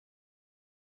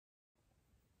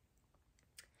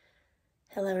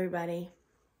Hello everybody,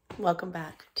 welcome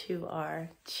back to our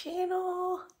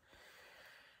channel.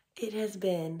 It has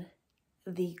been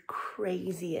the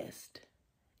craziest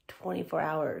 24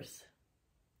 hours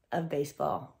of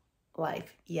baseball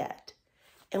life yet.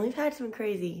 And we've had some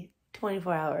crazy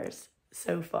 24 hours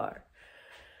so far.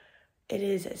 It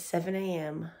is 7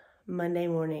 a.m. Monday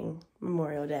morning,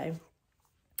 Memorial Day.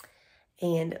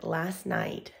 And last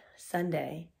night,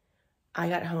 Sunday, I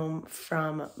got home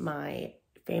from my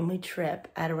family trip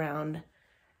at around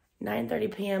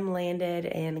 9:30 p.m. landed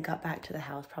and got back to the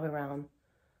house probably around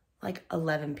like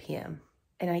 11 p.m.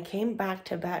 And I came back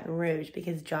to Baton Rouge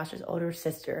because Josh's older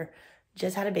sister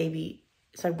just had a baby.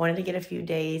 So I wanted to get a few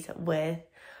days with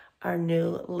our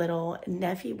new little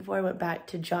nephew before I went back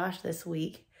to Josh this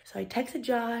week. So I texted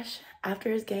Josh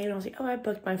after his game and I was like, oh, I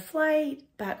booked my flight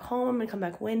back home and come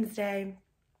back Wednesday.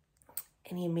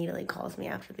 And he immediately calls me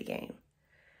after the game.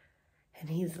 And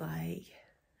he's like,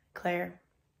 Claire,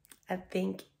 I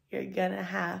think you're gonna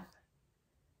have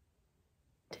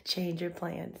to change your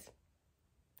plans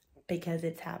because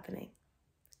it's happening.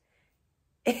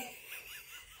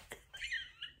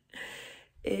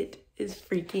 It is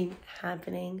freaking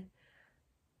happening.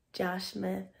 Josh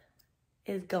Smith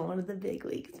is going to the big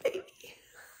leagues, baby.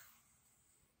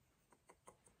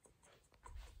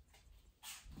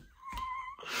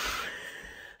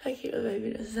 I can't believe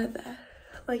you just said that.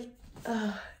 Like,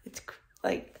 it's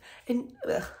like, and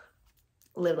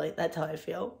literally that's how I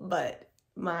feel. But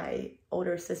my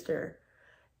older sister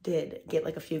did get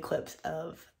like a few clips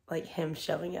of like him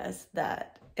showing us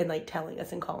that and like telling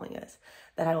us and calling us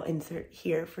that I will insert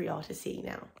here for y'all to see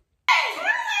now.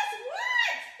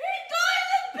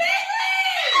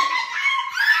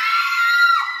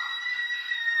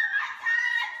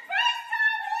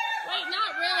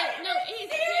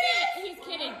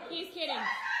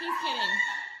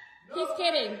 He's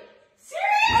kidding.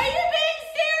 Serious? Are you being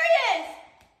serious?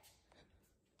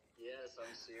 Yes,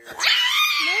 I'm serious.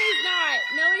 No, he's not.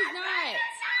 No, he's not.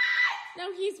 No,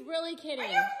 he's really kidding. Are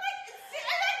you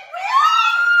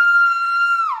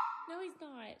No, he's not.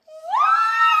 Oh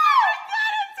my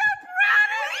God, I'm so proud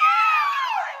of you!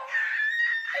 Oh my God!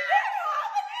 Is this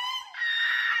happening?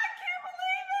 I can't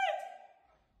believe it!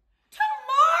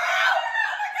 Tomorrow?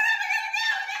 Oh my God, we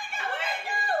gotta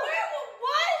go!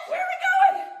 Where are we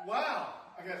going? Wow,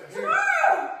 I got the hair.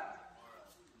 Tomorrow!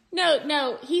 No,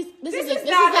 this is a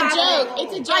not joke. happening.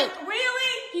 It's a joke.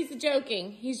 Really? He's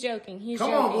joking. He's joking.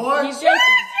 Come on, boy. He's joking.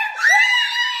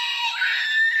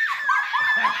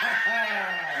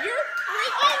 You're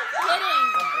freaking kidding.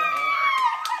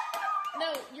 No,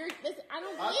 I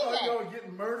don't I believe thought it. y'all were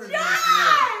getting murdered in Josh! this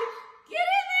room. Get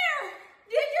in there!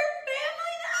 Did your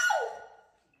family know?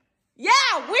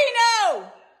 Yeah, we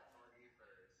know.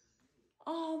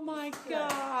 Oh my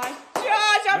gosh.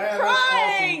 Josh, I'm Man,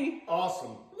 crying. that's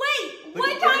awesome. Wait, Look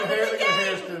what at time the hair, is the look at the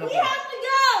hair game? stand We up. have to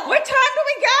go. What time do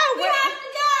we go? We have to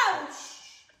go.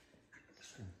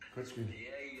 Quit screaming. Yeah,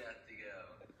 you have to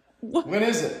go. When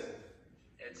is it?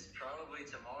 It's probably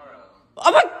tomorrow.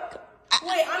 Oh my.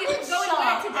 Wait, I'm just going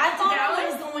back to Dallas. I thought I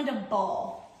was going to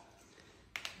ball.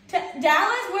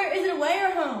 Dallas? Where is it, away or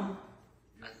home?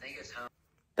 I think it's home.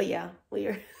 But yeah, we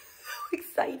are so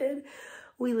excited.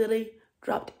 We literally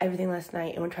dropped everything last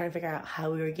night and we're trying to figure out how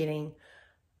we were getting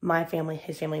my family,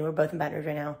 his family, we're both in Baton Rouge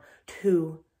right now,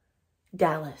 to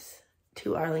Dallas,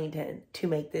 to Arlington to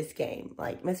make this game.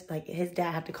 Like his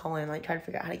dad had to call in, like try to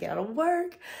figure out how to get out of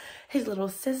work. His little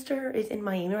sister is in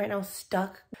Miami right now,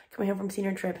 stuck coming home from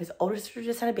senior trip. His older sister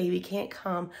just had a baby, can't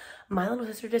come. My little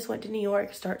sister just went to New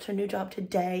York, starts her new job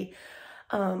today.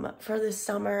 For this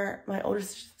summer, my older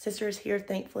sister is here,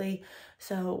 thankfully.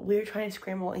 So we're trying to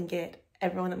scramble and get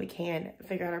everyone that we can,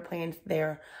 figure out our plans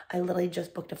there. I literally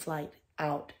just booked a flight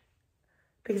out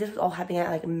because this was all happening at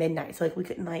like midnight. So like we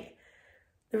couldn't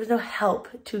there was no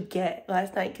help to get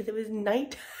last night because it was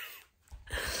nighttime.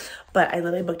 But I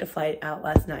literally booked a flight out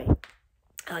last night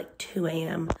at like 2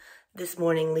 a.m. this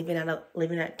morning, leaving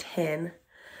at 10.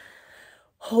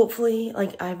 Hopefully,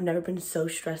 like I've never been so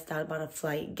stressed out about a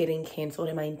flight getting canceled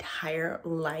in my entire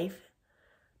life.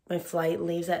 My flight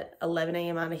leaves at 11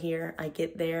 a.m. out of here. I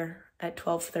get there at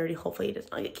 12:30. Hopefully it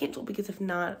does not get canceled because if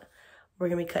not, we're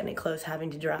going to be cutting it close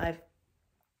having to drive.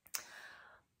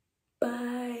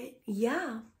 But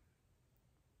yeah,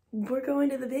 we're going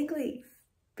to the big leagues,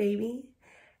 baby.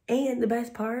 And the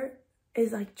best part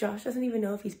is like Josh doesn't even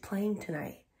know if he's playing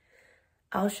tonight.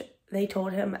 They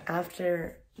told him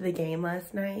after the game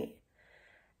last night,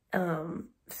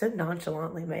 so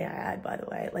nonchalantly, may I add, by the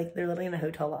way, like they're literally in a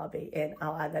hotel lobby, and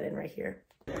I'll add that in right here.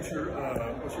 What's your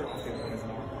plans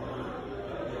now?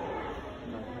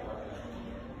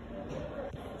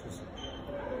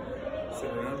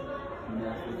 Sitting around?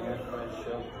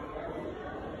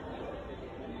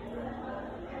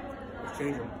 Let's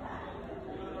change them.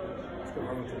 Let's go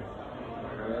Arlington.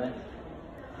 Really?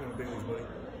 Go to big leagues, buddy.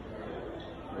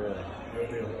 Really? Real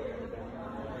deal.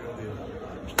 Real deal.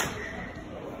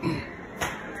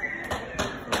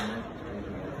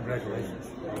 Congratulations.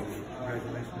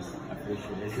 Congratulations. I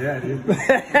appreciate it. Yeah, dude.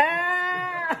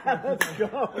 Let's go,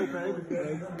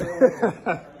 baby.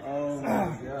 Oh my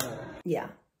god. Yeah,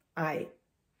 I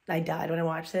died when I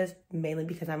watched this, mainly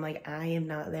because I'm like, I am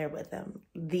not there with them.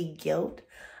 The guilt,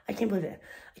 I can't believe it.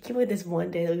 I can't believe this one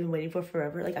day that we've been waiting for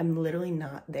forever. Like, I'm literally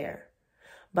not there.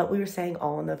 But we were saying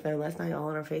all on the phone last night, all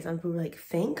on our FaceTime. We were like,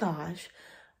 thank gosh.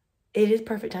 It is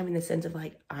perfect time in the sense of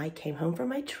like, I came home from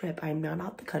my trip. I'm not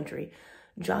out the country.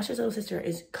 Josh's little sister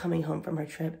is coming home from her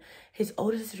trip. His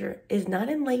older sister is not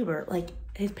in labor. Like,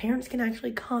 his parents can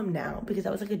actually come now, because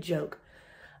that was like a joke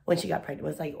when she got pregnant. It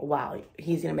was like, wow,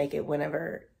 he's going to make it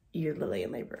whenever you're literally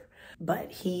in labor.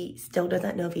 But he still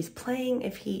doesn't know if he's playing,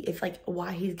 if like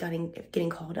why he's getting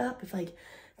called up, if like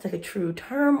it's like a true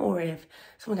term, or if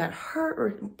someone got hurt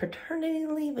or paternity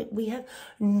leave. Like, we have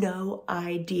no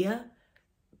idea.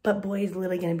 But boy is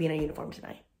literally going to be in a uniform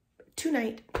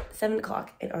tonight, 7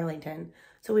 o'clock in Arlington.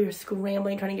 So we were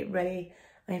scrambling, trying to get ready.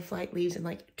 My flight leaves in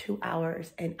like 2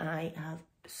 hours, and I have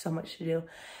so much to do.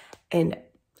 And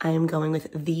I am going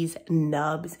with these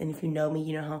nubs. And if you know me,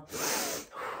 you know how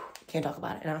can't talk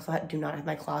about it. And I also do not have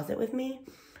my closet with me.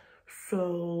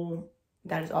 So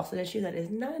that is also an issue. That is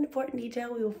not an important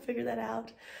detail. We will figure that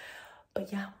out.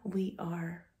 But yeah, we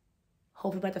are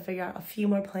hopefully about to figure out a few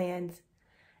more plans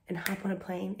and hop on a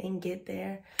plane and get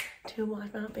there to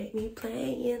watch my baby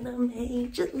play in the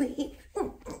major league.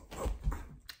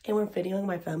 And we're videoing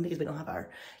my phone because we don't have our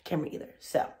camera either.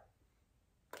 So,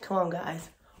 come on, guys.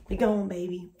 We going,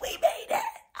 baby. We made it.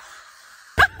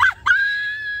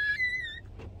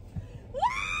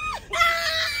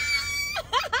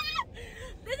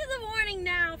 This is a warning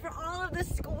now for all of the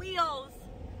squeals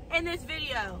in this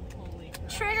video.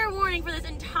 Trigger warning for this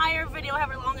entire video,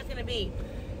 however long it's gonna be.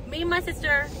 Me and my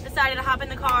sister decided to hop in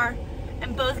the car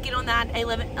and both get on that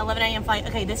 11 a.m. flight.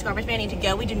 Okay, this garbage man needs to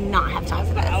go. We do not have time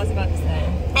for that. I was about to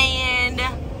say. And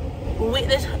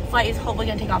this flight is hopefully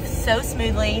gonna take off so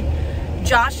smoothly.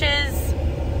 Josh's,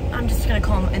 I'm just gonna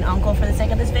call him an uncle for the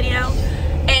sake of this video,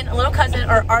 and a little cousin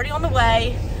are already on the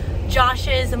way.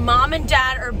 Josh's mom and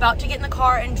dad are about to get in the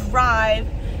car and drive,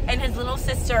 and his little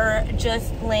sister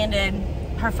just landed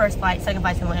her first flight, second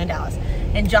flight to Atlanta, Dallas.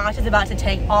 And Josh is about to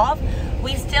take off.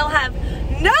 We still have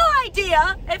no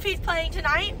idea if he's playing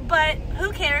tonight, but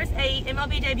who cares? A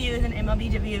MLB debut is an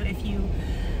MLB debut. If you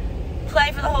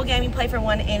play for the whole game, you play for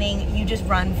one inning, you just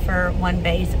run for one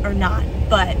base or not.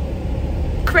 But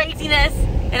craziness.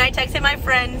 And I texted my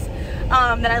friends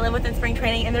that I live with in spring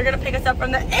training, and they're gonna pick us up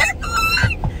from the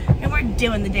airport. And we're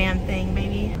doing the damn thing,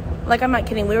 baby. Like, I'm not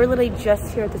kidding. We were literally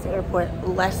just here at this airport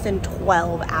less than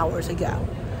 12 hours ago.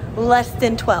 Less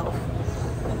than 12.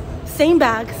 Same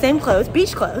bag, same clothes,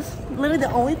 beach clothes. Literally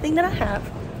the only thing that I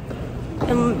have.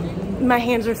 And my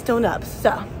hands are still nuts.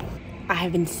 So, I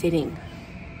have been sitting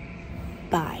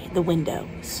by the window,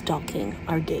 stalking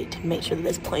our gate to make sure that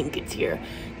this plane gets here.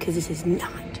 Because this is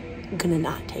not gonna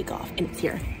not take off. And it's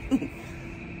here.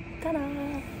 Ta-da!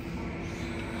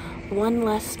 One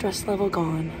less stress level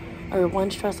gone. Or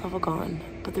one stress level gone,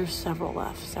 but there's several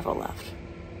left.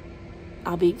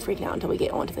 I'll be freaking out until we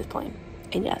get onto this plane.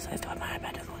 And yes, I still have my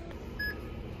iPad to look.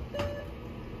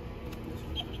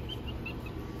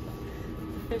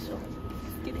 Official.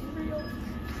 It's getting real.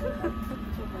 I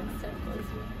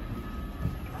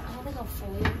don't think I'll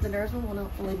fully, the nerves will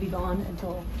not fully be gone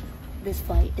until this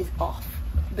flight is off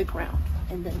the ground.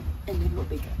 And then we'll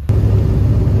be good.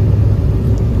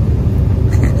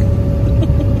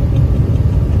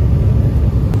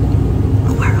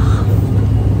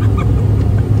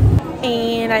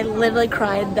 And I literally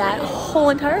cried that whole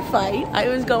entire flight. I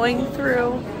was going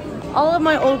through all of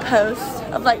my old posts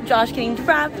of like Josh getting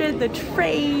drafted, the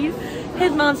trade,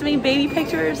 his mom sending baby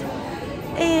pictures,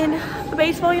 and the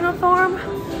baseball uniform.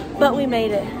 But we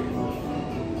made it.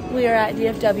 We are at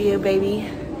DFW, baby.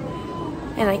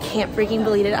 And I can't freaking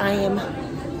believe it. I am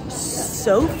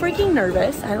so freaking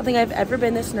nervous. I don't think I've ever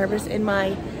been this nervous in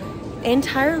my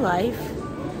entire life.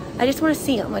 I just want to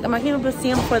see him. Like, I'm not gonna be able to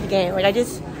see him before the game. Like,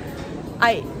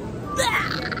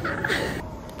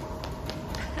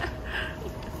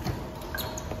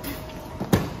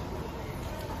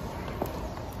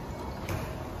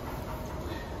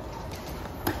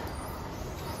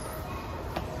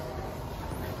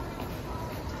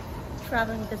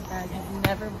 traveling with this bag has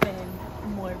never been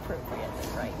more appropriate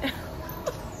than right now.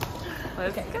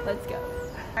 Okay, let's go.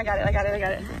 I got it.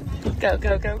 Go.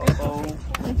 Uh-oh.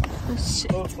 Oh,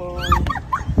 shit. Uh-oh.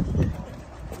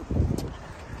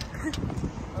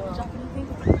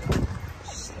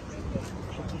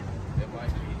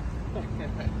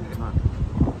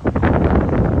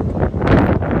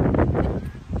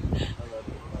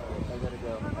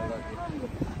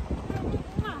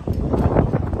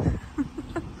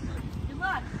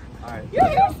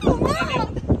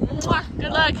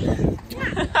 Good luck.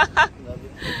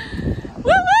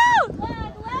 Woo woo!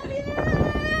 Love you!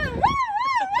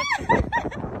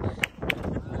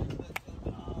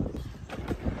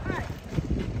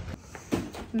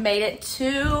 Made it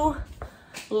to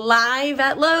Live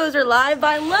at Lowe's or Live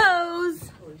by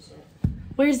Lowe's.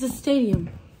 Where's the stadium?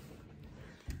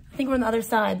 I think we're on the other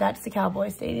side. That's the Cowboy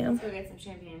Stadium. Let's go get some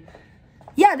champagne.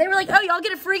 Yeah, they were like, oh, y'all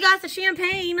get a free glass of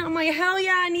champagne. I'm like, hell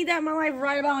yeah, I need that in my life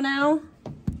right about now.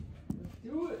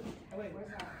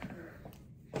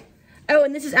 Oh,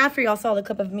 and this is after y'all saw the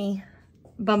clip of me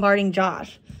bombarding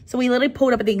Josh. So we literally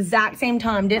pulled up at the exact same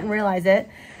time, didn't realize it.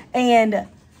 And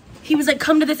he was like,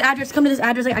 come to this address,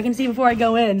 like I can see before I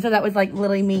go in. So that was like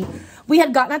literally me. We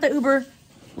had gotten out the Uber,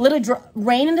 literally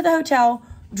ran into the hotel,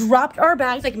 dropped our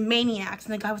bags like maniacs.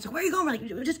 And the guy was like, where are you going? We're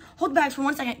like, just hold the bags for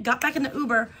 1 second. Got back in the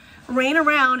Uber, ran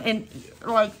around and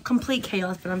like complete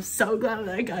chaos. But I'm so glad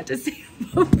that I got to see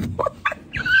him before.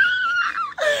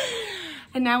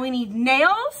 And now we need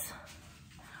nails,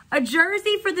 a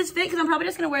jersey for this fit, because I'm probably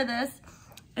just going to wear this.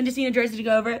 And just need a jersey to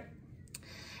go over it.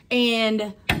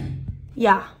 And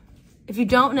yeah, if you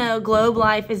don't know, Globe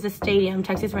Life is the stadium,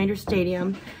 Texas Rangers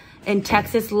Stadium. And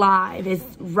Texas Live is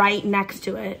right next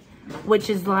to it, which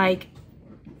is like,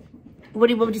 what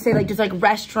would you say, like just like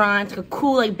restaurants, like a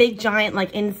cool, like big giant,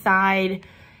 like inside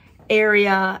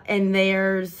area. And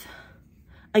there's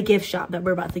a gift shop that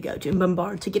we're about to go to and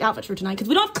bombard to get outfits for tonight because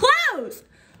we don't have clothes.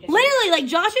 Yes. Literally, like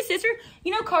Josh's sister,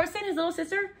 you know Carson, his little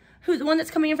sister, who's the one that's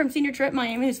coming in from senior trip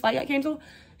Miami, whose flight got canceled.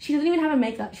 She doesn't even have a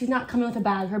makeup. She's not coming with a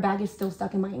bag. Her bag is still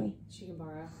stuck in Miami. She can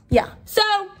borrow. Yeah. So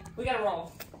we gotta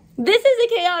roll. This is the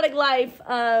chaotic life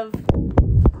of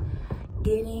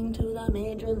getting to the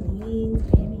major leagues,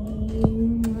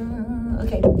 baby.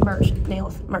 Okay, merch and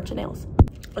nails.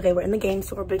 Okay, we're in the game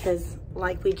store because,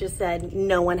 like we just said,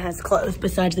 no one has clothes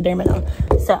besides the bare minimum.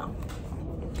 So,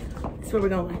 that's where we're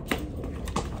going.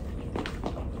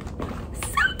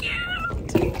 So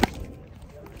cute!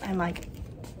 I'm like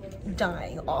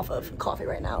dying off of coffee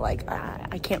right now. Like,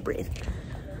 I can't breathe.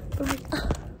 But like,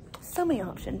 so many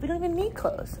options. We don't even need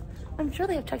clothes. I'm sure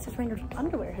they have Texas Rangers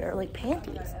underwear here, like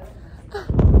panties.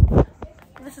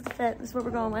 This is the fit. This is what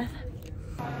we're going with.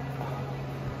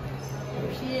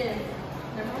 Here she is.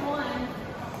 Number one.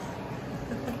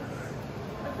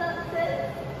 What's up,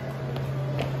 sis?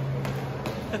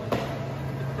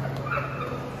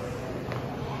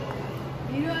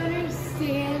 You don't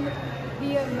understand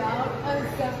the amount of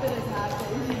stuff that has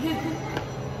happened.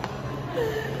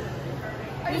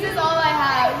 This is all I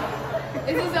have.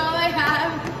 This is all I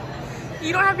have.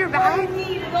 You don't have your bag?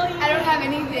 I don't have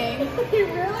anything. You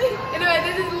really? Anyway,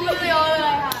 this is literally all that I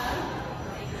have.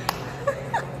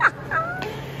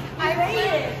 I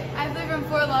flew from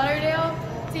Fort Lauderdale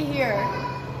to here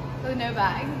with no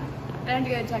bag. I have to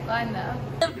go to check line though.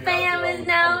 The fam is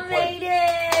now made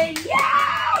it!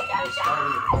 Yeah! Go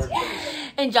Josh!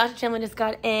 And Josh and Chandler just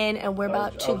got in and we're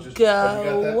about to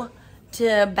go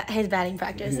to his batting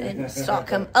practice and stalk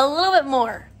him a little bit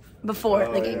more before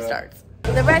the game starts.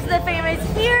 The rest of the fam is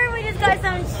here. We just got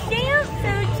some champs,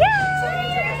 so cheers!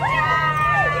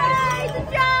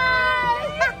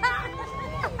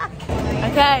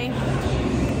 Okay,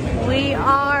 we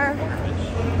are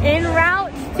en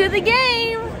route to the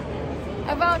game.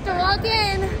 About to walk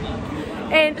in.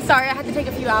 And sorry, I had to take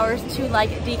a few hours to like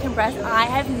decompress. I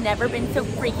have never been so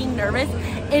freaking nervous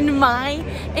in my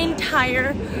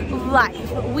entire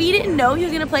life. We didn't know he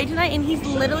was gonna play tonight and he's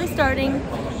literally starting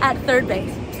at third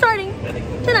base. Starting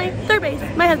tonight, third base.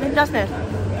 My husband, Josh Smith.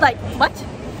 Like, what?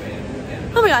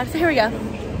 Oh my God, so here we go.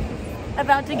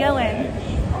 About to go in.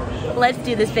 Let's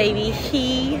do this, baby.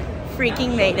 He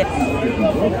freaking made it.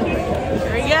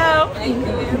 Here we go.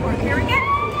 Here we go.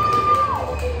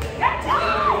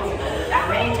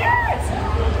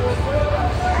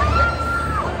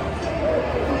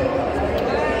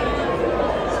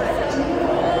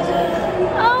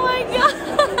 Oh my God.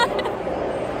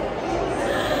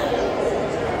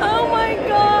 Oh my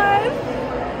God.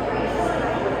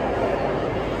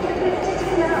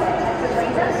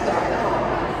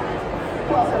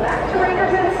 Welcome back to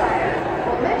Rangers Insider.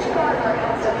 Well, Mitch Garver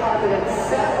has deposited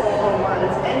several home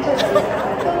runs into the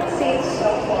outfield seats so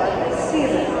far this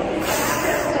season.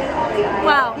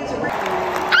 Wow.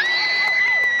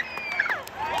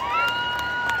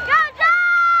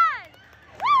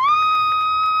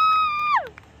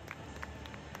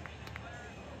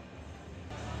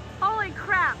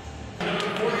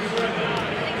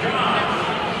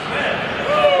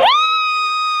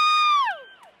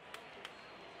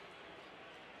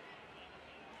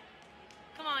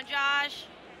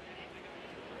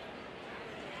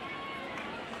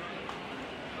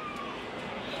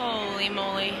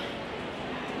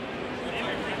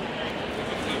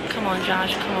 on,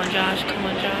 Josh. Come on, Josh. Come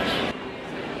on, Josh.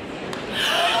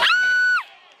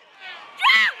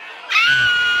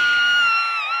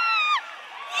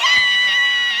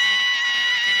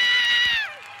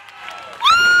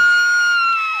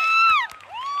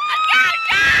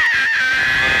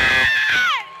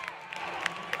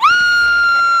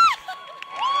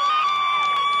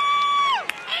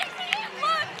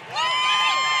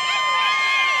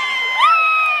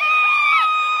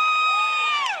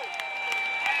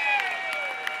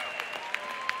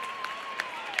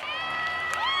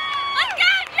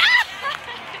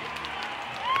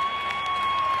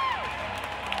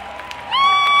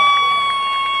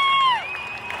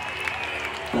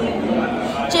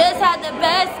 Just had the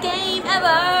best game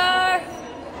ever.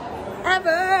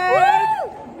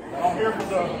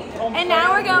 And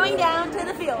now we're going down to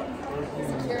the field.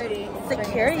 Security is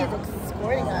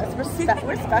escorting us.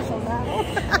 We're special now.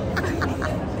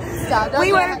 Stop. Don't We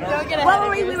get were ahead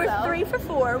of we were yourself. 3 for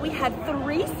 4. We had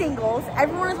 3 singles.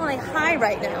 Everyone is on a high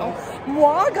right now.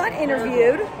 Moi got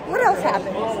interviewed. What else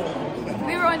happened?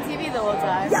 We were on TV the whole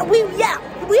time. Yeah,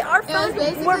 our It was phones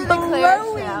basically were the Claire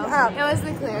blowing show. up. It was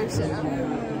the Claire show.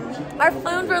 Our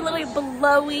phones were literally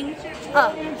blowing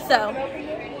up. So,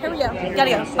 here we go.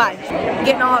 Gotta go. Bye.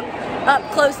 Getting all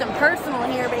up close and personal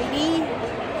here, baby.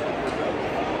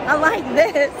 I like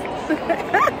this.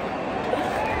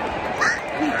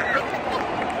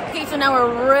 Okay, so now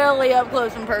we're really up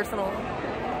close and personal.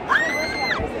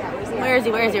 Where is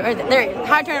he? Where is he? Where is he? There he is.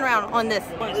 How to turn around on this?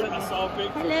 Hello,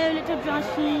 little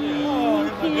Joshy.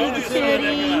 Cute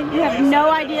cutie. You have no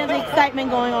idea the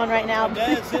excitement going on right now.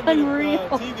 It's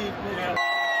unreal.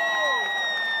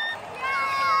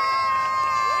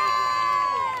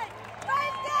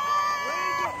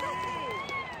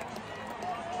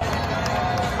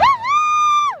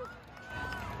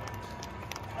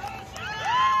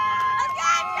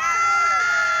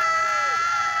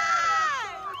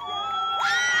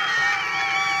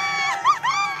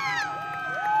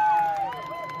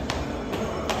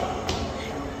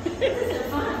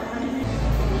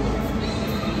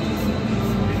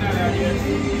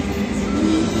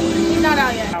 He's not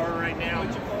out yet. Hour right now.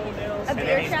 A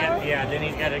beer shower? Yeah, then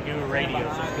he's got to do a radio,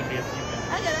 so it's going to be a few minutes.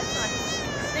 Okay, that's fine.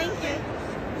 Thank you.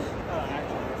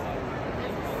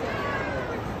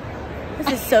 This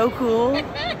is so cool.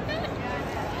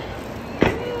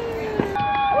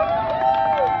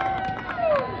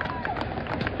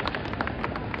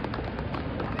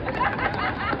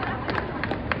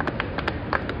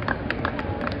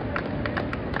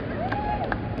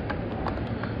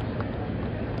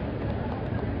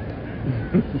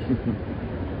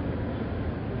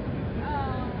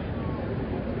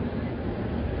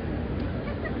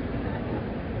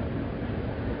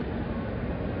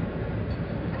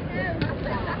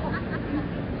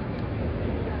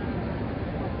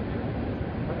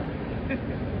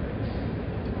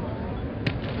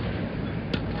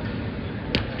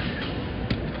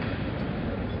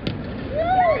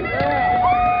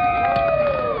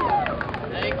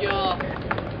 Thank y'all.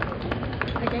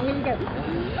 Okay, here you go.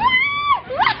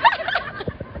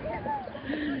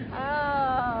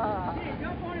 Oh.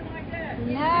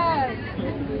 Yes.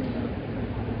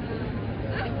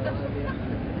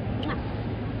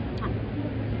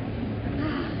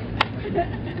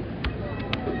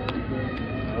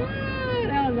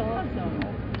 That was awesome.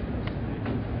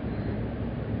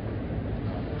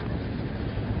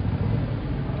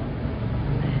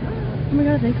 Oh my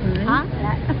god, they crying? Huh?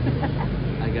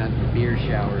 I got the beer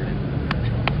showered and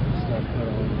stuff put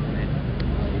on it.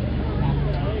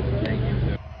 Thank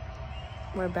you.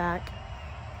 We're back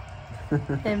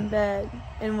in bed.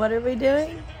 And what are we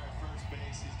doing?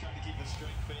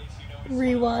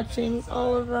 Rewatching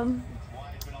all of them.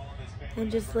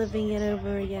 And just living it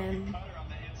over again.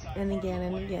 And again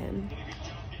and again.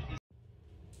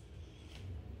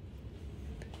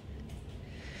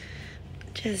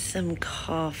 Just some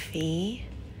coffee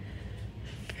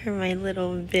for my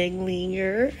little big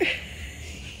leaguer.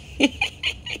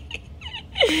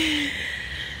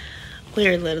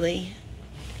 We're literally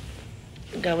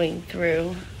going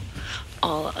through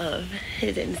all of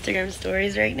his Instagram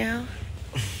stories right now,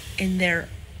 and they're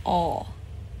all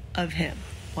of him.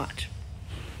 Watch.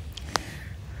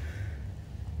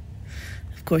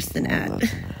 Of course, it's an ad.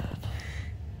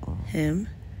 Him.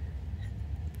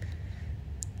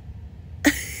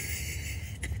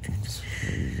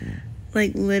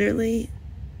 Like, literally,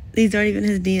 these aren't even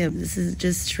his DMs. This is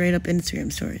just straight up Instagram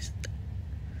stories.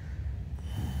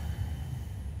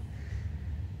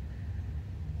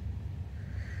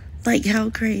 Like, how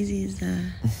crazy is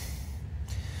that?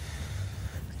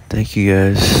 Thank you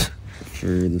guys for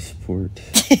the support.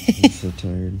 I'm so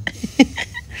tired.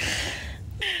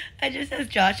 I just asked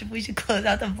Josh if we should close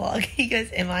out the vlog. He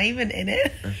goes, am I even in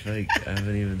it? I feel like I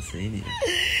haven't even seen you.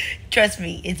 Trust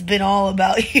me, it's been all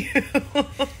about you.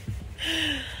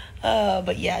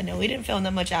 But yeah, no, we didn't film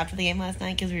that much after the game last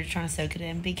night because we were trying to soak it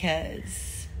in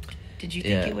because... Did you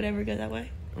think it would ever go that way?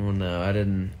 Well, no, I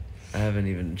didn't. I haven't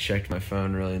even checked my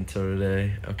phone really until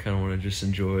today. I kind of want to just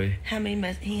enjoy. How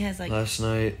many he has like last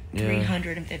night?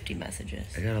 350 messages.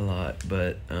 I got a lot,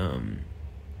 but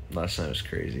last night was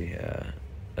crazy. I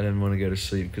didn't want to go to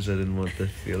sleep because I didn't want the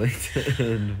feeling to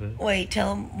end. But. Wait,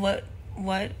 tell him what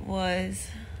was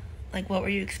like. What were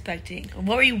you expecting?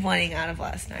 What were you wanting out of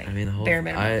last night? I mean, the whole bare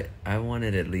minimum. I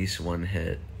wanted at least one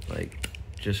hit, like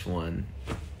just one,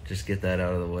 just get that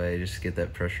out of the way, just get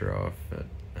that pressure off. But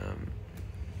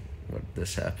what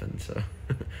this happened, so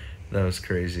that was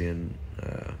crazy, and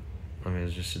I mean, it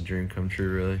was just a dream come true,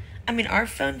 really. I mean, our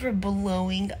phones were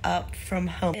blowing up from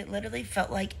home. It literally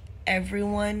felt like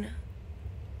everyone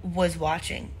was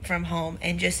watching from home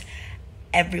and just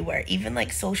everywhere, even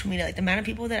like social media, like the amount of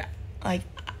people that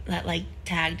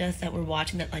tagged us that were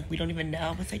watching that like we don't even know.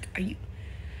 I was like,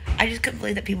 I just couldn't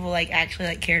believe that people like actually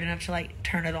like cared enough to like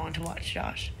turn it on to watch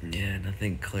Josh. Yeah, and I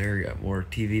think Claire got more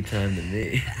TV time than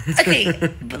me. Okay,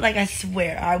 but like I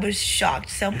swear I was shocked.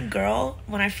 Some girl,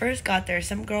 when I first got there,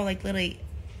 some girl like literally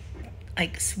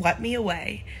like swept me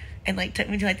away and like took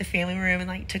me to like the family room and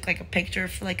like took like a picture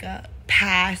for like a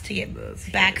pass to get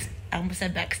back. I almost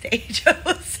said backstage.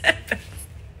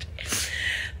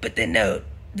 But then no,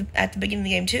 at the beginning of the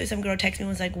game too, some girl texted me and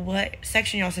was like, what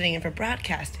section y'all sitting in for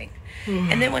broadcasting?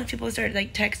 And then when people started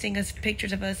like texting us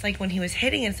pictures of us like when he was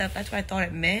hitting and stuff, that's what I thought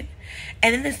it meant.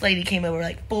 And then this lady came over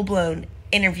like full blown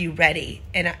interview ready,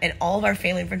 and all of our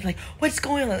family and friends were like, what's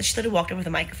going on? She literally walked over with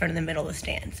a microphone in the middle of the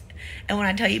stands. And when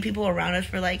I tell you, people around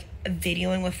us were like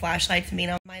videoing with flashlights, me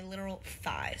and my literal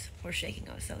thighs were shaking.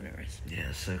 I was so nervous.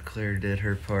 Yeah, so Claire did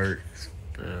her part.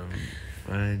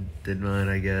 I did mine,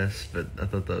 I guess, but I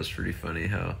thought that was pretty funny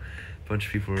how a bunch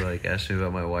of people were like asking me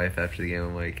about my wife after the game.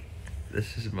 I'm like,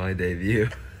 this is my debut.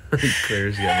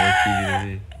 Claire's got more TV than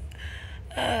me.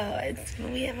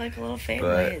 We have like a little family.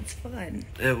 But it's fun.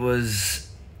 It was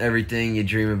everything you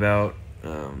dream about.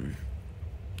 I'm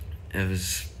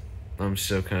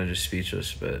still kind of just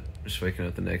speechless, but just waking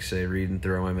up the next day, reading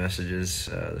through all my messages,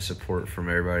 the support from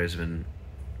everybody has been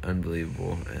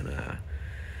unbelievable, and I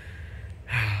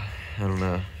don't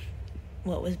know.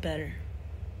 What was better?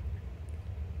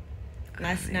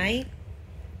 Last night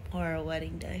or a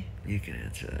wedding day? You can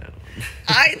answer that one.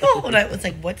 I know. And I was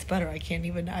like, what's better? I can't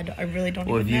even, I really don't even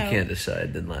know. Well, if you can't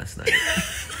decide, then last night.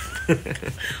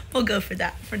 We'll go for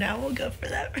that for now.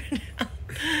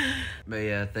 But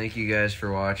yeah, thank you guys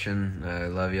for watching. I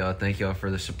love y'all. Thank y'all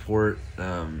for the support.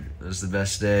 It was the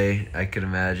best day I could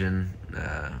imagine.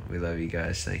 We love you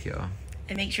guys. Thank y'all.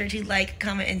 And make sure to like,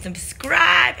 comment, and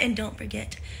subscribe. And don't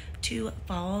forget to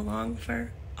follow along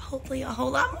for hopefully a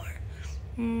whole lot more.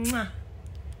 Mwah.